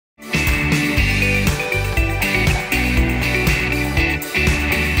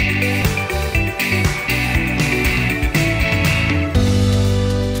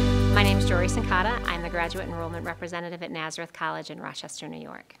representative at Nazareth College in Rochester, New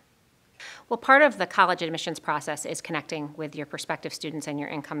York. Well, part of the college admissions process is connecting with your prospective students and your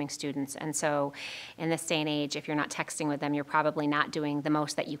incoming students. And so in this day and age, if you're not texting with them, you're probably not doing the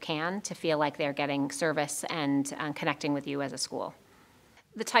most that you can to feel like they're getting service and connecting with you as a school.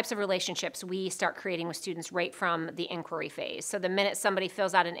 The types of relationships we start creating with students right from the inquiry phase. So the minute somebody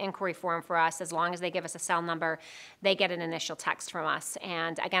fills out an inquiry form for us, as long as they give us a cell number, they get an initial text from us.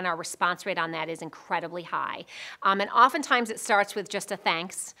 And again, our response rate on that is incredibly high. And oftentimes it starts with just a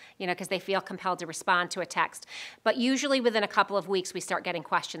thanks, because they feel compelled to respond to a text. But usually within a couple of weeks, we start getting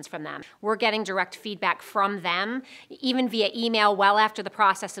questions from them. We're getting direct feedback from them, even via email well after the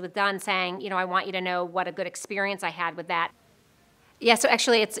process was done, saying, I want you to know what a good experience I had with that. Yeah, so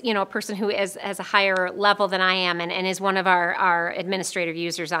actually it's, a person who is a higher level than I am and is one of our administrative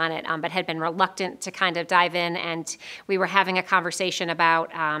users on it, but had been reluctant to kind of dive in, and we were having a conversation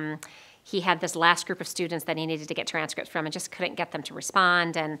about he had this last group of students that he needed to get transcripts from and just couldn't get them to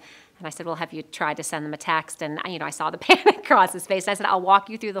respond. And I said, well, have you tried to send them a text? And, I saw the panic across his face. I said, I'll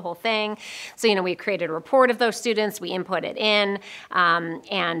walk you through the whole thing. So, we created a report of those students. We input it in.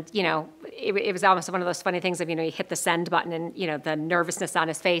 It was almost one of those funny things of, you hit the send button and, the nervousness on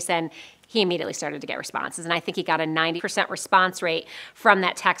his face. And he immediately started to get responses. And I think he got a 90% response rate from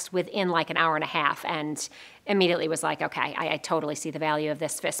that text within like an hour and a half. And immediately was like, okay, I totally see the value of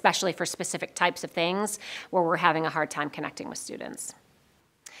this, especially for specific types of things where we're having a hard time connecting with students.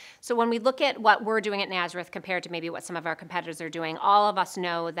 So when we look at what we're doing at Nazareth compared to maybe what some of our competitors are doing, all of us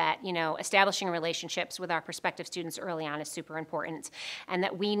know that, establishing relationships with our prospective students early on is super important, and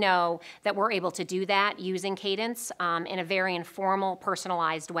that we know that we're able to do that using Cadence in a very informal,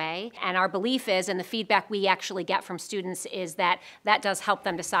 personalized way. And our belief is, and the feedback we actually get from students is that that does help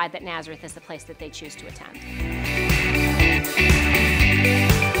them decide that Nazareth is the place that they choose to attend.